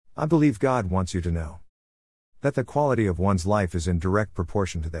I believe God wants you to know that the quality of one's life is in direct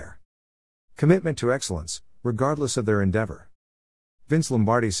proportion to their commitment to excellence, regardless of their endeavor. Vince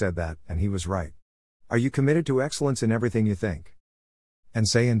Lombardi said that, and he was right. Are you committed to excellence in everything you think and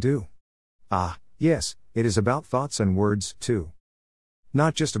say and do? Yes, it is about thoughts and words, too.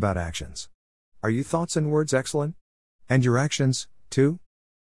 Not just about actions. Are your thoughts and words excellent? And your actions, too?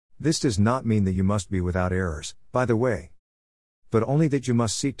 This does not mean that you must be without errors, by the way, but only that you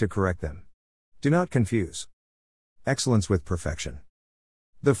must seek to correct them. Do not confuse excellence with perfection.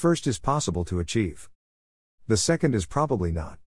 The first is possible to achieve. The second is probably not.